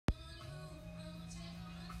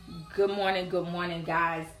Good morning,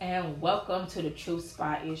 guys, and welcome to the Truth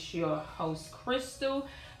Spot. It's your host, Crystal,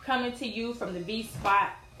 coming to you from the V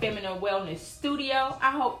Spot Feminine Wellness Studio.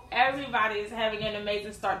 I hope everybody is having an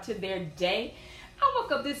amazing start to their day. I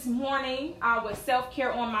woke up this morning with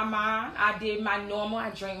self-care on my mind. I did my normal.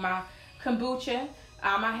 I drank my kombucha.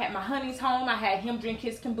 I had my honey's home. I had him drink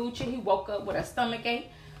his kombucha. He woke up with a stomach ache.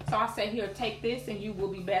 So I said, here, take this and you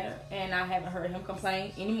will be better. And I haven't heard him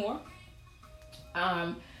complain anymore.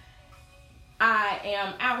 I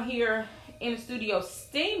am out here in the studio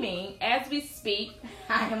steaming as we speak.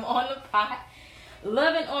 I am on the pot,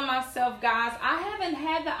 loving on myself, guys. I haven't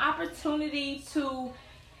had the opportunity to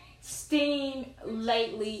steam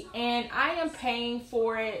lately, and I am paying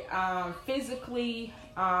for it physically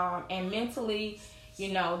and mentally.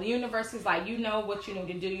 You know, the universe is like, you know what you need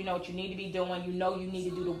to do, you know what you need to be doing, you know you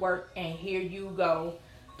need to do the work, and here you go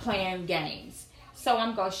playing games. So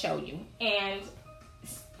I'm going to show you. And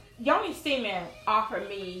Yoni Steaming offered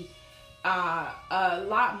me a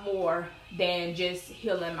lot more than just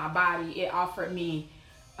healing my body. It offered me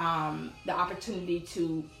the opportunity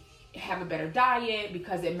to have a better diet,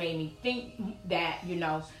 because it made me think that, you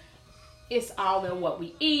know, it's all in what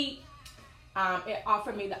we eat. It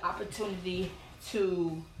offered me the opportunity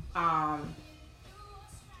to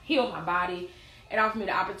heal my body. It offered me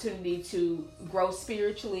the opportunity to grow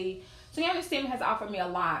spiritually. So Yoni Steaming has offered me a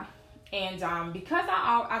lot. And because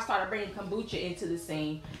I started bringing kombucha into the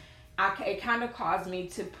scene, it kind of caused me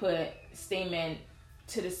to put steaming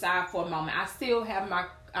to the side for a moment. I still have my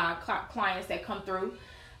clients that come through.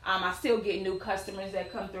 I still get new customers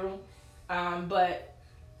that come through. And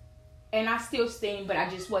I still steam, but I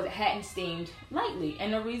just hadn't steamed lately.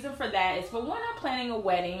 And the reason for that is, for one, I'm planning a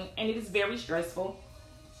wedding, and it is very stressful.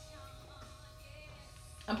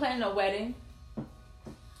 I'm planning a wedding.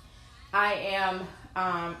 I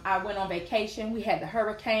went on vacation. We had the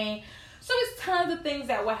hurricane. So it's tons of things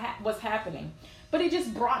that was happening. But it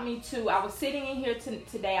just brought me to, I was sitting in here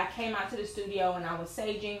today. I came out to the studio and I was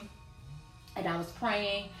saging and I was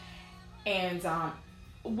praying. And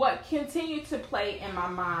what continued to play in my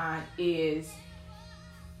mind is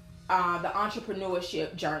the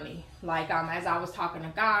entrepreneurship journey. Like as I was talking to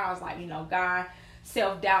God, I was like, you know, God,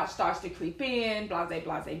 self-doubt starts to creep in, blah, blah,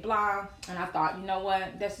 blah, blah, blah. And I thought, you know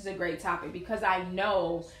what? This is a great topic, because I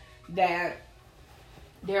know that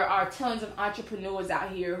there are tons of entrepreneurs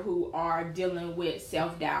out here who are dealing with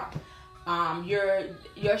self-doubt.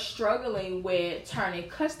 You're struggling with turning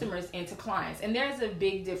customers into clients. And there's a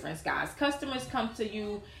big difference, guys. Customers come to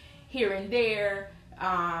you here and there.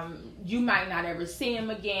 You might not ever see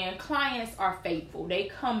them again. Clients are faithful. They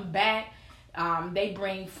come back. They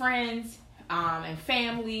bring friends and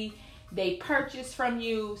family. They purchase from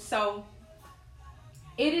you. So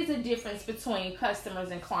it is a difference between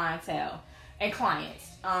customers and clientele and clients.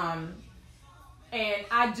 And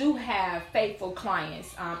I do have faithful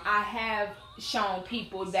clients. I have shown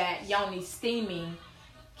people that Yoni Steaming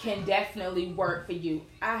can definitely work for you.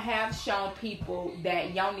 I have shown people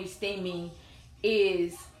that Yoni Steaming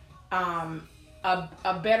is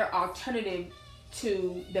a better alternative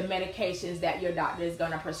to the medications that your doctor is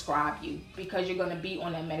going to prescribe you, because you're going to be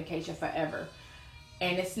on that medication forever.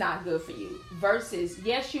 And it's not good for you. Versus,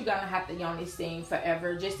 yes, you're going to have to Yoni Steam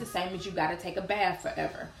forever, just the same as you got to take a bath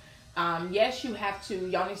forever. Yes, you have to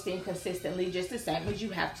Yoni Steam consistently, just the same as you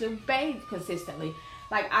have to bathe consistently.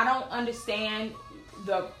 Like, I don't understand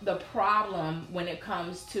the problem when it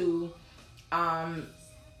comes to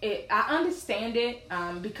I understand it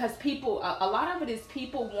because people, a lot of it is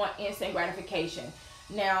people want instant gratification.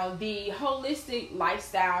 Now, the holistic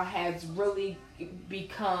lifestyle has really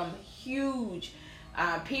become huge.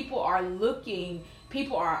 People are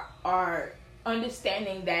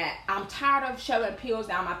understanding that I'm tired of shoving pills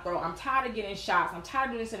down my throat. I'm tired of getting shots. I'm tired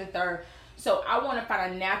of doing this and the third. So I want to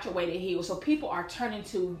find a natural way to heal. So people are turning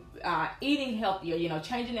to eating healthier, you know,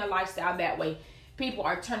 changing their lifestyle that way. People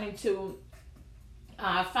are turning to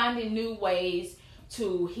finding new ways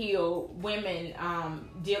to heal. Women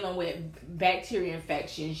dealing with bacteria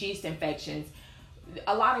infections, yeast infections.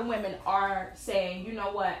 A lot of women are saying, you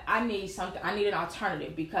know what, I need something. I need an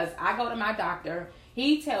alternative, because I go to my doctor.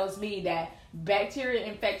 He tells me that bacteria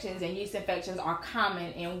infections and yeast infections are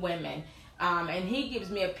common in women. And he gives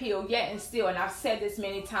me a pill, yet and still, and I've said this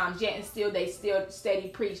many times, yet and still, they still steady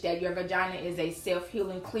preach that your vagina is a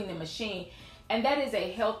self-healing cleaning machine. And that is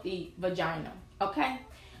a healthy vagina, okay?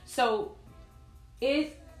 So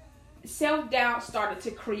self-doubt started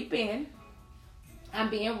to creep in. I'm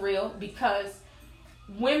being real, because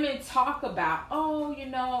women talk about, oh, you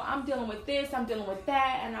know, I'm dealing with this, I'm dealing with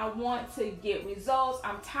that, and I want to get results.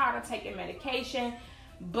 I'm tired of taking medication.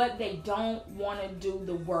 but they don't want to do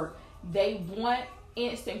the work. They want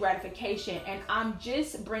instant gratification. And I'm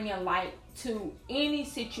just bringing light to any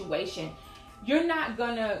situation. You're not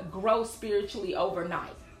going to grow spiritually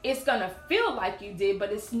overnight. It's going to feel like you did,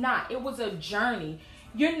 but it's not. It was a journey.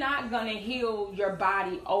 You're not going to heal your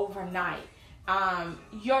body overnight.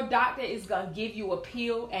 Your doctor is going to give you a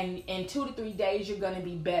pill, and in 2 to 3 days, you're going to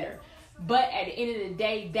be better. But at the end of the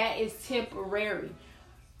day, that is temporary.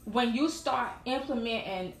 When you start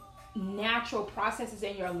implementing natural processes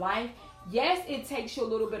in your life, yes, it takes you a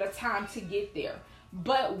little bit of time to get there.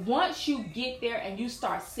 But once you get there and you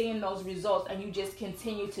start seeing those results and you just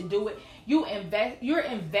continue to do it, you're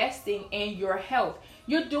investing in your health.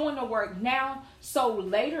 You're doing the work now, so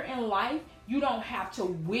later in life, you don't have to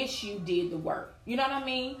wish you did the work. You know what I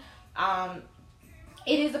mean?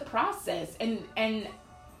 It is a process. And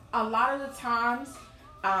a lot of the times,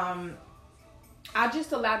 I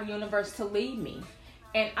just allow the universe to lead me.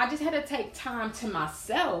 And I just had to take time to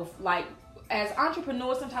myself. Like, as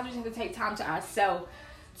entrepreneurs, sometimes we just have to take time to ourselves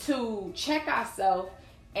to check ourselves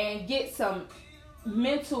and get some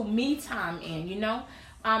mental me time in, you know?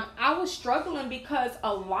 I was struggling because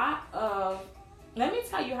let me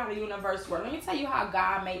tell you how the universe works. Let me tell you how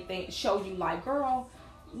God made things, show you like, girl,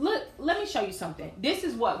 look, let me show you something. This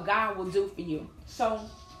is what God will do for you. So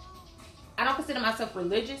I don't consider myself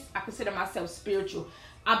religious. I consider myself spiritual.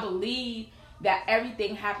 I believe that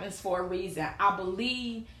everything happens for a reason. I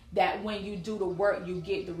believe that when you do the work, you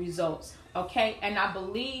get the results. Okay? And I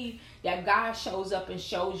believe that God shows up and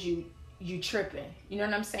shows you tripping. You know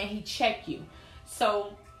what I'm saying? He check you.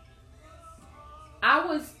 So I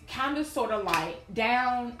was kind of sort of like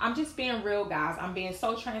down. I'm just being real, guys. I'm being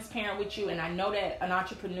so transparent with you. And I know that an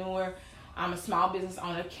entrepreneur, a small business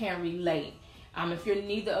owner can relate. If you're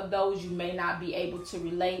neither of those, you may not be able to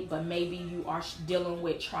relate, but maybe you are dealing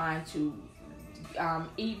with trying to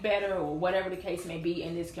eat better or whatever the case may be,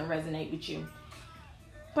 and this can resonate with you.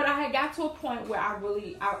 But I had got to a point where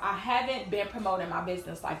I haven't been promoting my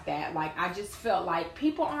business like that. Like, I just felt like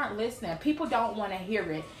people aren't listening. People don't want to hear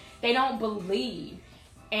it. They don't believe.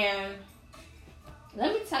 And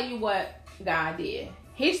let me tell you what God did.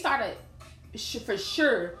 He started, for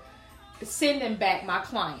sure, sending back my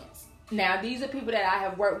clients. Now, these are people that I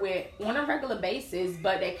have worked with on a regular basis,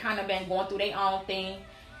 but they kind of been going through their own thing.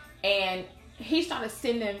 And he started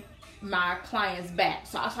sending my clients back.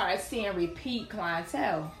 So I started seeing repeat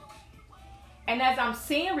clientele. And as I'm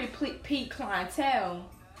seeing repeat clientele,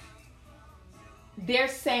 they're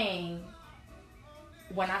saying,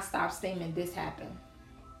 when I stopped steaming, this happened.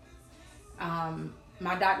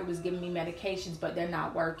 My doctor was giving me medications, but they're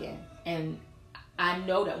not working. And I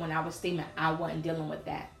know that when I was steaming, I wasn't dealing with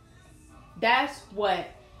that. That's what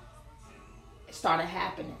started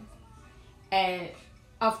happening. And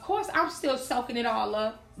of course, I'm still soaking it all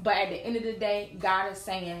up. But at the end of the day, God is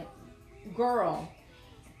saying, girl,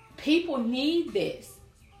 people need this.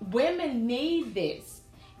 Women need this.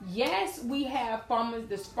 Yes, we have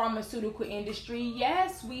this pharmaceutical industry.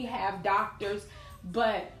 Yes, we have doctors.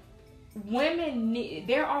 But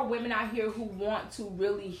there are women out here who want to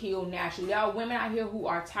really heal naturally. There are women out here who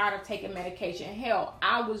are tired of taking medication. Hell,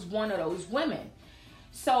 I was one of those women.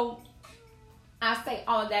 So I say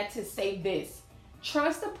all that to say this.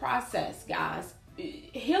 Trust the process, guys.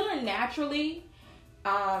 Healing naturally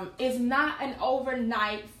is not an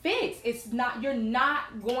overnight fix. You're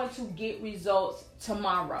not going to get results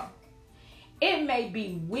tomorrow. It may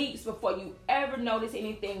be weeks before you ever notice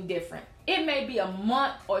anything different. It may be a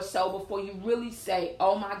month or so before you really say,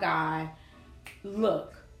 oh my God,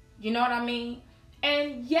 look. You know what I mean?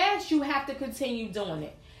 And yes, you have to continue doing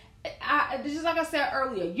it. Just like I said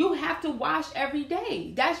earlier, you have to wash every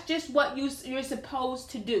day. That's just what you're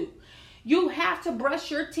supposed to do. You have to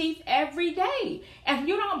brush your teeth every day. And if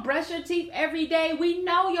you don't brush your teeth every day, we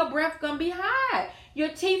know your breath gonna be high. Your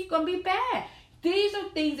teeth gonna be bad. These are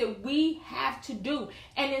things that we have to do.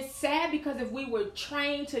 And it's sad because if we were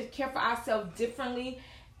trained to care for ourselves differently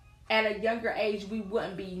at a younger age, we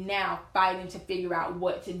wouldn't be now fighting to figure out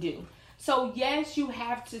what to do. So yes, you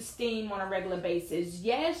have to steam on a regular basis.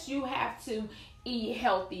 Yes, you have to eat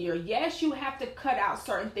healthier. Yes, you have to cut out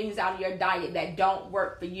certain things out of your diet that don't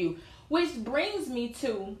work for you. Which brings me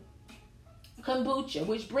to kombucha,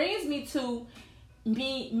 which brings me to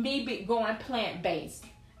me going plant-based.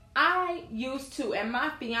 I used to, and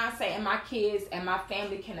my fiance and my kids and my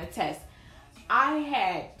family can attest, I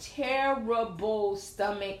had terrible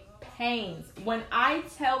stomach pains. When I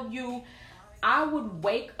tell you, I would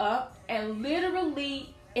wake up and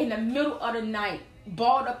literally in the middle of the night,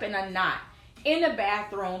 balled up in a knot, in the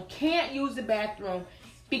bathroom, can't use the bathroom,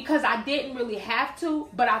 because I didn't really have to,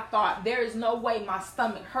 but I thought there is no way my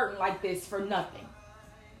stomach hurting like this for nothing.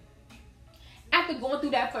 After going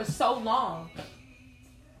through that for so long,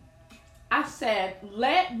 I said,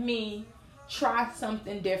 let me try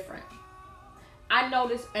something different. I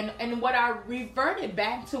noticed, and what I reverted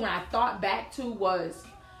back to, and I thought back to, was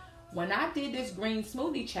when I did this green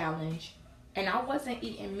smoothie challenge and I wasn't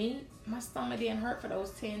eating meat, my stomach didn't hurt for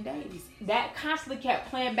those 10 days. That constantly kept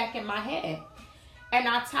playing back in my head. And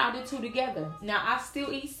I tied the two together. Now, I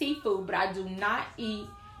still eat seafood, but I do not eat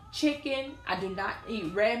chicken. I do not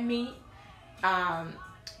eat red meat. I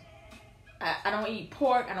don't eat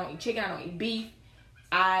pork. I don't eat chicken. I don't eat beef.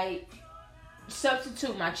 I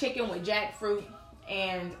substitute my chicken with jackfruit,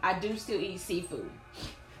 and I do still eat seafood.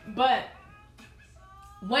 But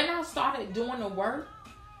when I started doing the work,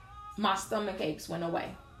 my stomach aches went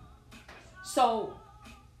away. So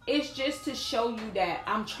it's just to show you that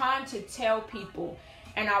I'm trying to tell people,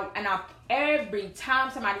 and I every time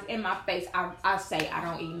somebody's in my face, I say I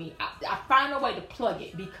don't eat meat. I find a way to plug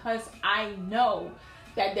it, because I know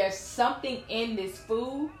that there's something in this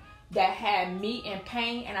food that had me in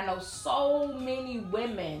pain, and I know so many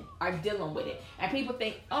women are dealing with it. And people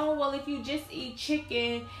think, oh, well, if you just eat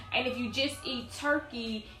chicken and if you just eat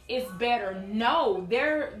turkey, it's better. No,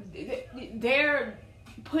 they're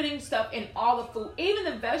putting stuff in all the food. Even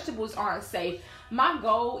the vegetables aren't safe. My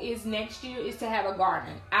goal is next year is to have a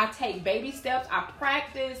garden. I take baby steps. I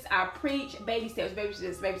practice. I preach. Baby steps, baby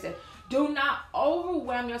steps, baby steps. Do not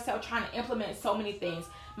overwhelm yourself trying to implement so many things.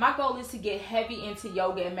 My goal is to get heavy into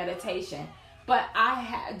yoga and meditation. But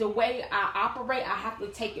the way I operate, I have to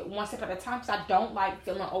take it one step at a time, because I don't like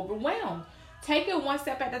feeling overwhelmed. Take it one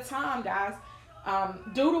step at a time, guys.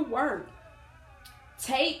 Do the work.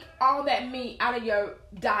 Take all that meat out of your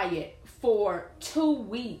diet for 2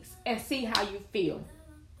 weeks and see how you feel.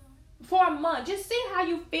 For a month, just see how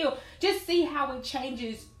you feel. Just see how it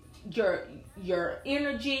changes your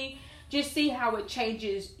energy. Just see how it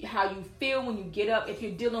changes how you feel when you get up. If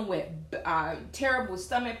you're dealing with terrible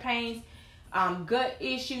stomach pains, gut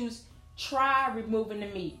issues, try removing the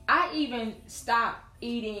meat. I even stopped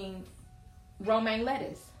eating romaine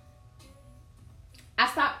lettuce. I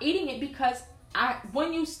stopped eating it because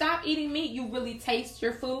when you stop eating meat, you really taste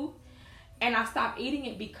your food. And I stopped eating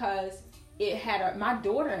it because it had my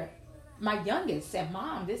daughter, my youngest, said,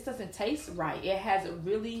 Mom, this doesn't taste right. It has a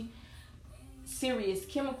really serious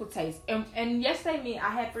chemical taste. And yesterday, I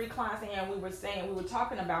had 3 clients in here, and we were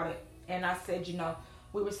talking about it. And I said,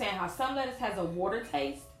 we were saying how some lettuce has a water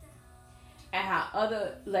taste and how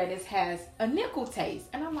other lettuce has a nickel taste.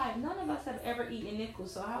 And I'm like, none of us have ever eaten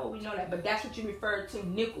nickels, so how would we know that? But that's what you refer to,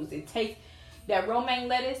 nickels. It tastes, that romaine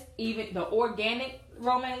lettuce, even the organic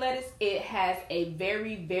romaine lettuce, it has a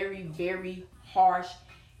very, very, very harsh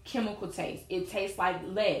chemical taste. It tastes like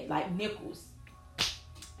lead, like nickels.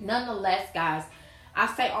 Nonetheless, guys, I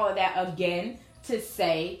say all of that again to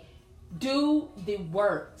say, do the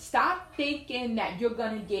work. Stop thinking that you're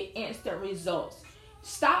going to get instant results.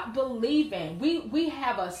 Stop believing. We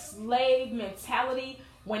have a slave mentality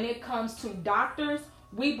when it comes to doctors.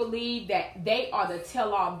 We believe that they are the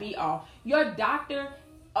tell-all, be-all. Your doctor,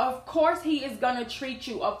 of course, he is going to treat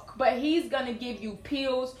you, but he's going to give you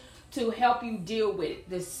pills to help you deal with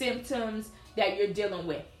the symptoms that you're dealing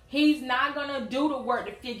with. He's not going to do the work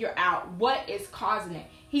to figure out what is causing it.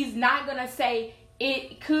 He's not going to say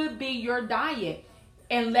it could be your diet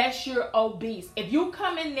unless you're obese. If you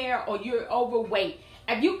come in there or you're overweight,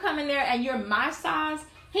 if you come in there and you're my size,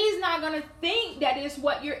 he's not going to think that it's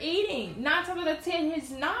what you're eating. 9 times out of 10,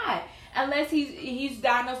 he's not. Unless he's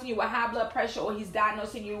diagnosing you with high blood pressure, or he's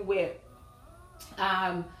diagnosing you with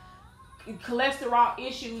cholesterol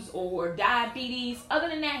issues or diabetes. Other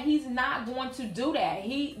than that, he's not going to do that.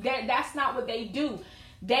 That's not what they do.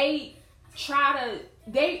 Let me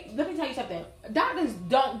tell you something. Doctors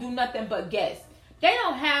don't do nothing but guess. They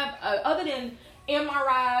don't have, other than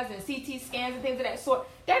MRIs and CT scans and things of that sort,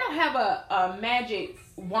 they don't have a magic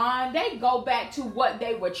wand. They go back to what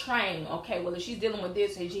they were trained. Okay, well, if she's dealing with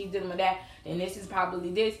this and she's dealing with that, then this is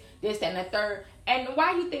probably this, that, and the third. And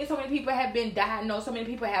why do you think so many people have been diagnosed? So many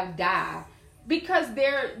people have died because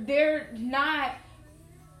they're not.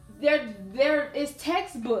 It's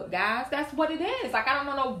textbook, guys. That's what it is. Like, I don't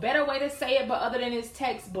know no better way to say it, but other than it's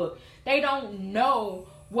textbook. They don't know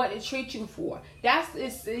what to treat you for. That's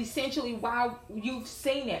essentially why you've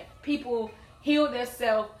seen it. People heal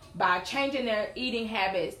themselves by changing their eating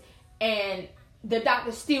habits, and the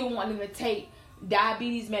doctor still want them to take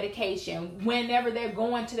diabetes medication whenever they're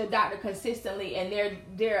going to the doctor consistently, and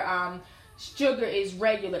their sugar is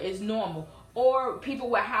regular, is normal. Or people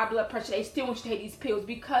with high blood pressure, they still want you to take these pills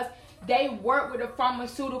because They work with the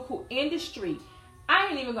pharmaceutical industry. I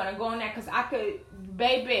ain't even gonna go on that because I could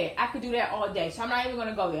do that all day. So I'm not even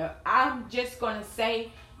gonna go there. I'm just gonna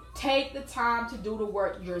say, take the time to do the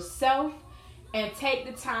work yourself and take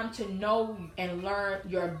the time to know and learn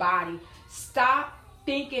your body. Stop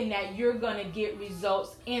thinking that you're gonna get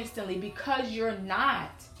results instantly, because you're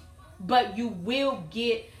not. But you will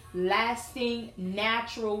get lasting,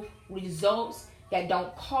 natural results that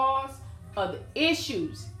don't cause other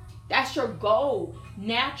issues. That's your goal.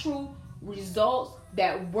 Natural results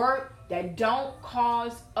that work, that don't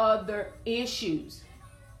cause other issues.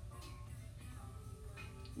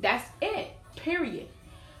 That's it. Period.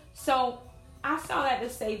 So I saw that to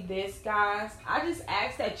say this, guys. I just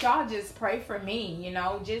ask that y'all just pray for me.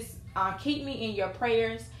 Just keep me in your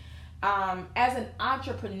prayers. As an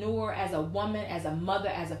entrepreneur, as a woman, as a mother,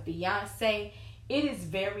 as a fiance, it is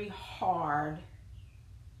very hard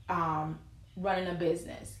running a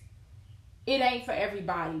business. It ain't for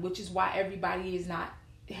everybody, which is why everybody does not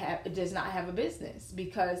have a business,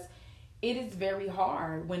 because it is very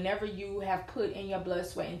hard whenever you have put in your blood,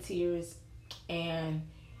 sweat, and tears, and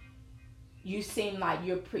you seem like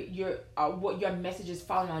what your message is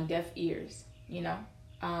falling on deaf ears.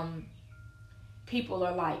 People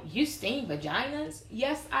are like, you steam vaginas?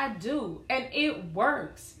 Yes, I do, and it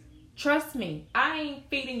works. Trust me, I ain't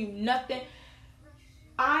feeding you nothing.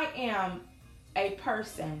 I am a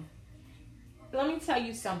person. Let me tell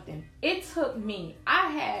you something. It took me. I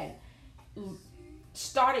had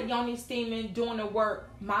started yoni steaming, doing the work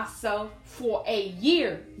myself for a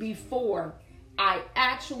year before I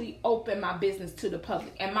actually opened my business to the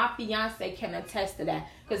public. And my fiance can attest to that,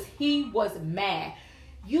 because he was mad.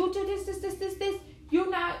 You do this. You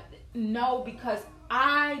not. No, because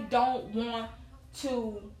I don't want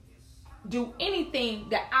to do anything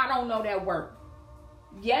that I don't know that work.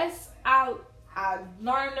 Yes, I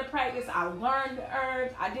learned the practice. I learned the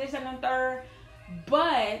herbs. I did this and the third.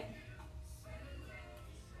 But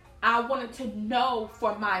I wanted to know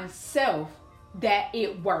for myself that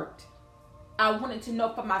it worked. I wanted to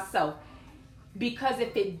know for myself. Because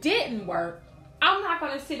if it didn't work, I'm not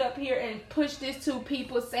going to sit up here and push this to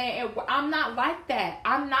people saying, I'm not like that.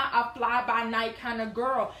 I'm not a fly-by-night kind of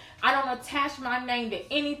girl. I don't attach my name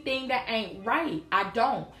to anything that ain't right. I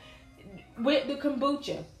don't. With the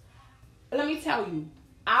kombucha, let me tell you,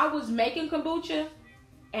 I was making kombucha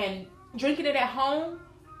and drinking it at home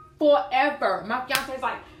forever. My fiance is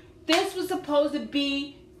like, this was supposed to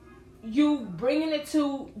be you bringing it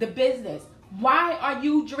to the business. Why are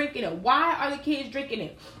you drinking it? Why are the kids drinking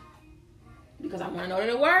it? Because I want to know that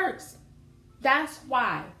it works. That's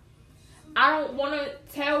why. I don't want to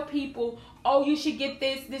tell people, oh, you should get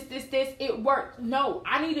this. It worked. No,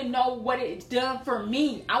 I need to know what it's done for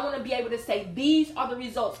me. I want to be able to say, these are the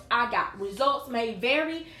results I got. Results may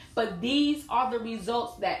vary, but these are the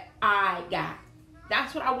results that I got.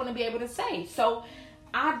 That's what I want to be able to say. So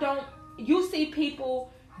you see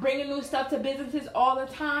people bringing new stuff to businesses all the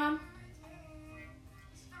time.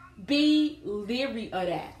 Be leery of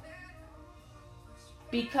that.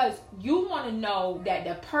 Because you want to know that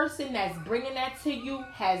the person that's bringing that to you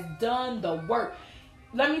has done the work.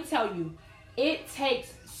 Let me tell you, it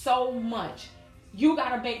takes so much. You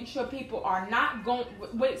got to make sure people are not going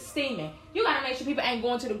with steaming. You got to make sure people ain't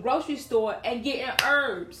going to the grocery store and getting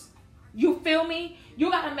herbs. You feel me?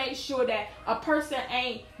 You got to make sure that a person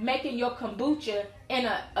ain't making your kombucha in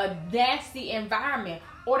a nasty environment.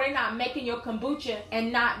 Or they're not making your kombucha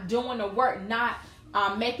and not doing the work. Not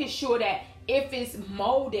making sure that if it's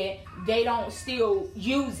molded, they don't still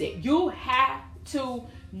use it. You have to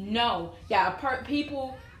know that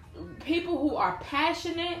people who are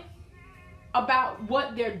passionate about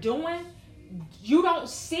what they're doing, you don't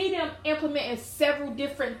see them implementing several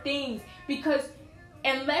different things, because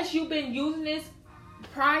unless you've been using this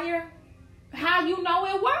prior, how you know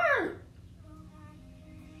it worked?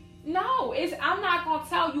 No, I'm not going to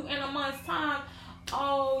tell you in a month's time,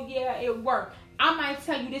 oh yeah, it worked. I might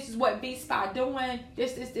tell you this is what B-Spot doing,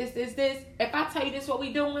 this. If I tell you this is what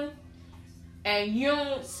we doing, and you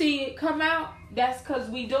don't see it come out, that's because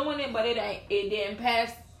we doing it, but it didn't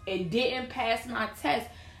pass my test.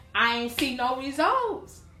 I ain't see no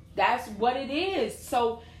results. That's what it is.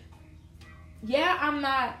 So, yeah, I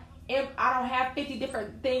don't have 50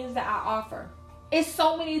 different things that I offer. It's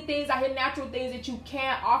so many things out here, natural things that you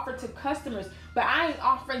can't offer to customers. But I ain't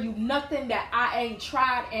offering you nothing that I ain't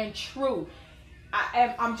tried and true.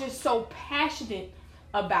 I'm just so passionate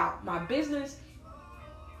about my business.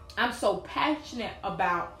 I'm so passionate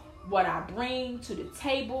about what I bring to the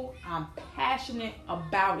table. I'm passionate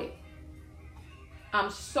about it. I'm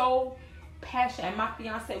so passionate. And my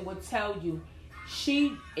fiance would tell you,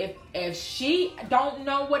 if she don't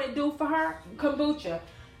know what it do for her, kombucha.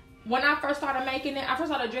 When I first started making it, I first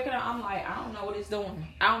started drinking it, I'm like, I don't know what it's doing.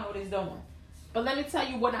 But let me tell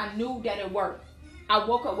you when I knew that it worked. I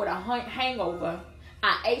woke up with a hangover.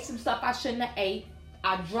 I ate some stuff I shouldn't have ate.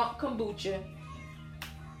 I drank kombucha.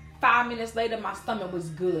 5 minutes later, my stomach was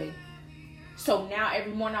good. So now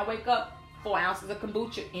every morning I wake up, 4 ounces of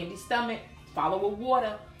kombucha, empty stomach, follow with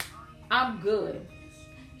water. I'm good.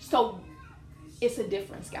 So it's a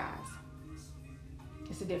difference, guys.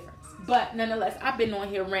 It's a difference. But nonetheless, I've been on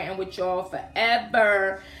here ranting with y'all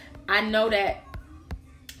forever. I know that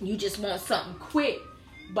you just want something quick,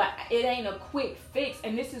 but it ain't a quick fix.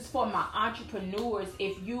 And this is for my entrepreneurs.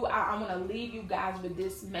 I want to leave you guys with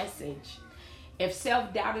this message. If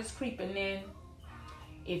self-doubt is creeping in,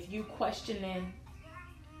 if you questioning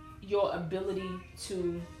your ability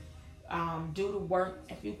to do the work,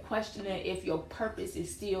 if you questioning if your purpose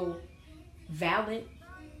is still valid,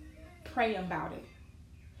 pray about it.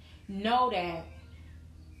 Know that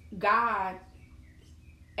God,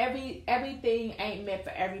 everything ain't meant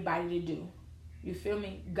for everybody to do. You feel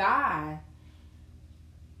me? God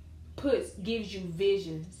gives you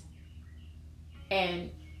visions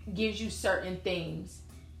and gives you certain things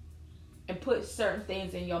and puts certain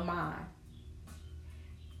things in your mind.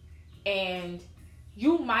 And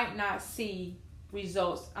you might not see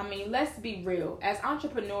results. I mean, let's be real. As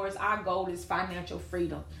entrepreneurs, our goal is financial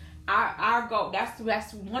freedom. Our goal,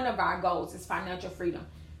 that's one of our goals, is financial freedom.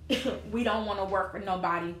 We don't want to work for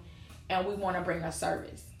nobody, and we want to bring a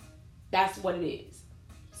service. That's what it is.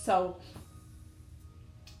 So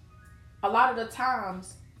a lot of the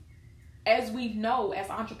times, as we know, as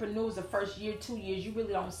entrepreneurs, the first year, 2 years, you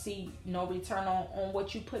really don't see no return on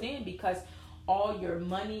what you put in, because all your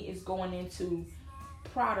money is going into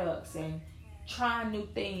products and trying new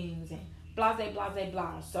things and blah, blah, blah,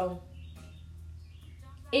 blah. So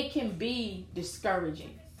it can be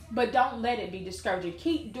discouraging, but don't let it be discouraging.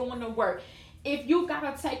 Keep doing the work. If you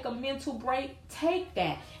got to take a mental break, take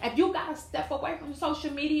that. If you got to step away from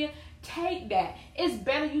social media, take that. It's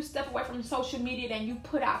better you step away from social media than you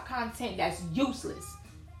put out content that's useless.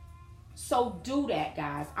 So do that,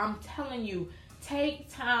 guys. I'm telling you, take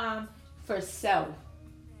time for self.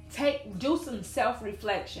 Do some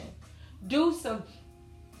self-reflection. Do some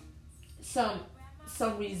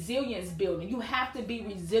resilience building. You have to be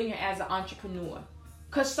resilient as an entrepreneur.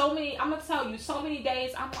 Because I'm going to tell you, so many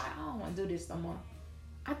days I'm like, I don't want to do this no more.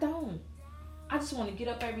 I don't. I just want to get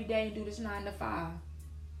up every day and do this 9 to 5.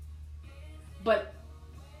 But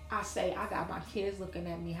I say, I got my kids looking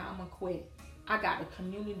at me, how I'm going to quit. I got the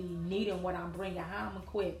community needing what I'm bringing, how I'm going to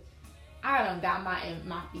quit. I done got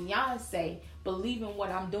my fiance believing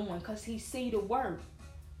what I'm doing because he see the work.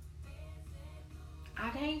 I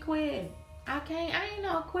can't quit. I ain't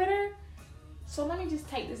no quitter. So let me just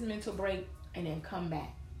take this mental break and then come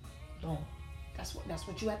back. Boom. That's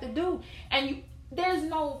what you have to do. And there's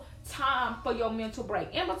no time for your mental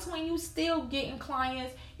break. In between, you still getting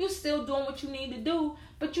clients, you still doing what you need to do,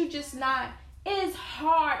 but you just not. It's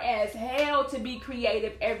hard as hell to be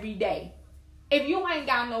creative every day. If you ain't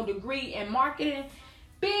got no degree in marketing,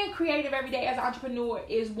 being creative every day as an entrepreneur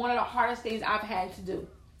is one of the hardest things I've had to do.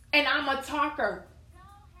 And I'm a talker.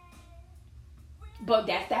 But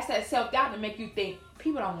that's that self-doubt to make you think,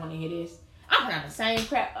 people don't want to hear this. I'm putting out the same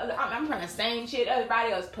crap. I'm putting the same shit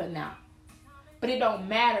everybody else putting out. But it don't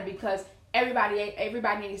matter because everybody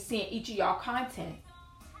is seeing each of y'all content.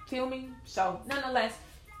 Feel me? So, nonetheless,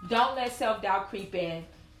 don't let self-doubt creep in.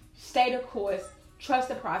 Stay the course. Trust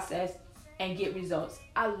the process. And get results.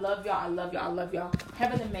 I love y'all. I love y'all. I love y'all.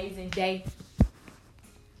 Have an amazing day.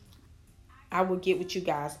 I will get with you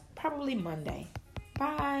guys probably Monday.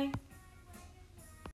 Bye.